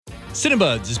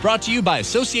Cinebuds is brought to you by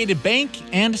Associated Bank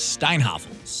and Steinhoffel.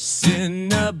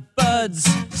 Cinebuds,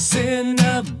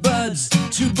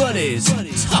 two buddies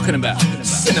talking about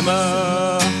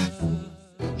cinema.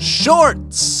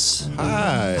 Shorts!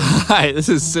 Hi. Hi, this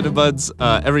is Cinebuds.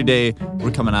 Every day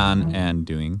we're coming on and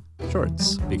doing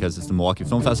shorts because it's the Milwaukee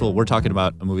Film Festival. We're talking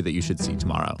about a movie that you should see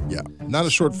tomorrow. Yeah, not a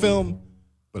short film,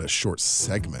 but a short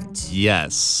segment.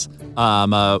 Yes.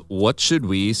 What should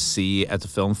we see at the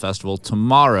film festival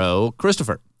tomorrow,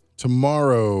 Christopher?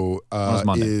 Tomorrow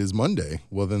Monday? is Monday.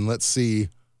 Well, then let's see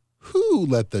who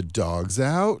let the dogs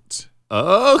out.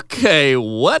 Okay,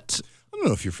 what? I don't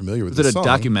know if you're familiar with Is it the a song.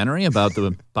 documentary about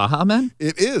the Baja Men?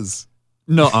 It is.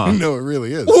 No. No, it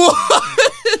really is.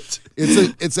 What?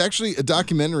 It's actually a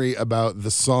documentary about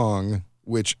the song,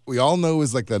 which we all know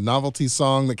is like the novelty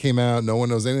song that came out. No one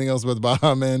knows anything else about the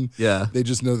Baja Men. Yeah. They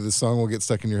just know that the song will get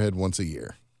stuck in your head once a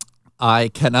year. I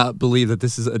cannot believe that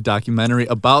this is a documentary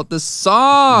about the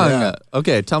song. Yeah.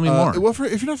 Okay, tell me more. Well, if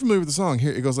you're not familiar with the song,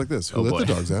 here it goes like this: Who Oh, let boy. the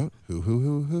dogs out?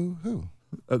 Who?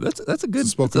 That's a good It's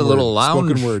a spoken that's a little word. lounge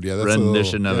Spoken word, yeah, that's a little-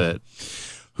 rendition of yeah. it.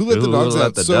 Who let the dogs let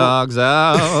out? the So- dogs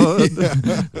out?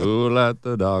 Who let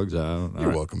the dogs out?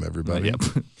 You're welcome, everybody. Yep.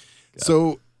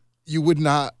 So you would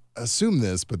not assume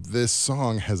this, but this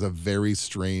song has a very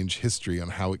strange history on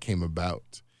how it came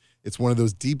about. It's one of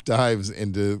those deep dives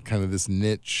into kind of this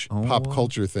niche pop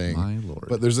culture thing. My Lord.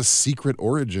 But there's a secret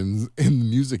origins in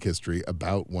music history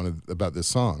about about this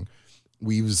song.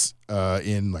 Weaves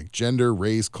in like gender,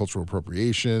 race, cultural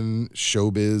appropriation,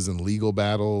 showbiz, and legal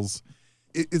battles.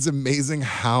 It's amazing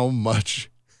how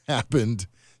much happened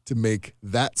to make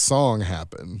that song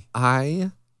happen.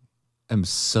 I am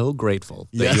so grateful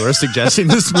that Yeah. you are suggesting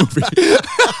this movie.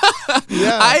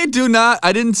 Yeah.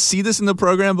 I didn't see this in the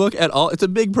program book at all. It's a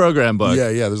big program book. Yeah,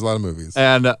 there's a lot of movies.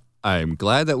 And I'm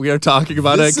glad that we are talking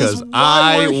about This it is because why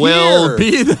I we're will here.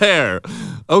 be there.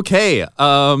 Okay.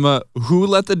 Who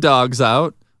let the dogs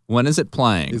out? When is it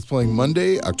playing? It's playing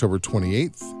Monday, October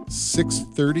 28th,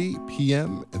 6:30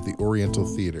 p.m. at the Oriental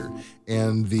Theater.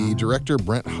 And the director,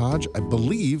 Brent Hodge, I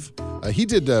believe, he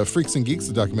did Freaks and Geeks,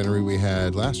 the documentary we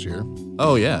had last year.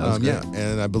 Oh, yeah. That's great. Yeah,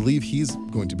 and I believe he's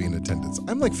going to be in attendance.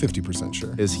 I'm like 50%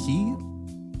 sure. Is he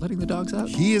letting the dogs out?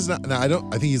 He is not. No, I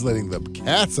think he's letting the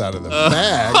cats out of the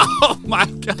bag. Oh, my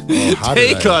God. how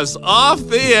did Take I- us off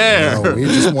the air. No, we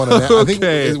just won an. I Okay.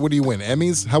 think. What do you win?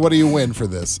 Emmys? What do you win for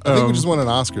this? I think we just won an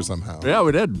Oscar somehow. Yeah,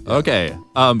 we did. Okay.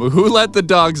 Who let the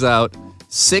dogs out?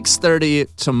 6:30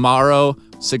 tomorrow,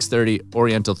 6:30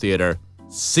 Oriental Theater.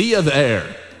 See you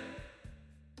there.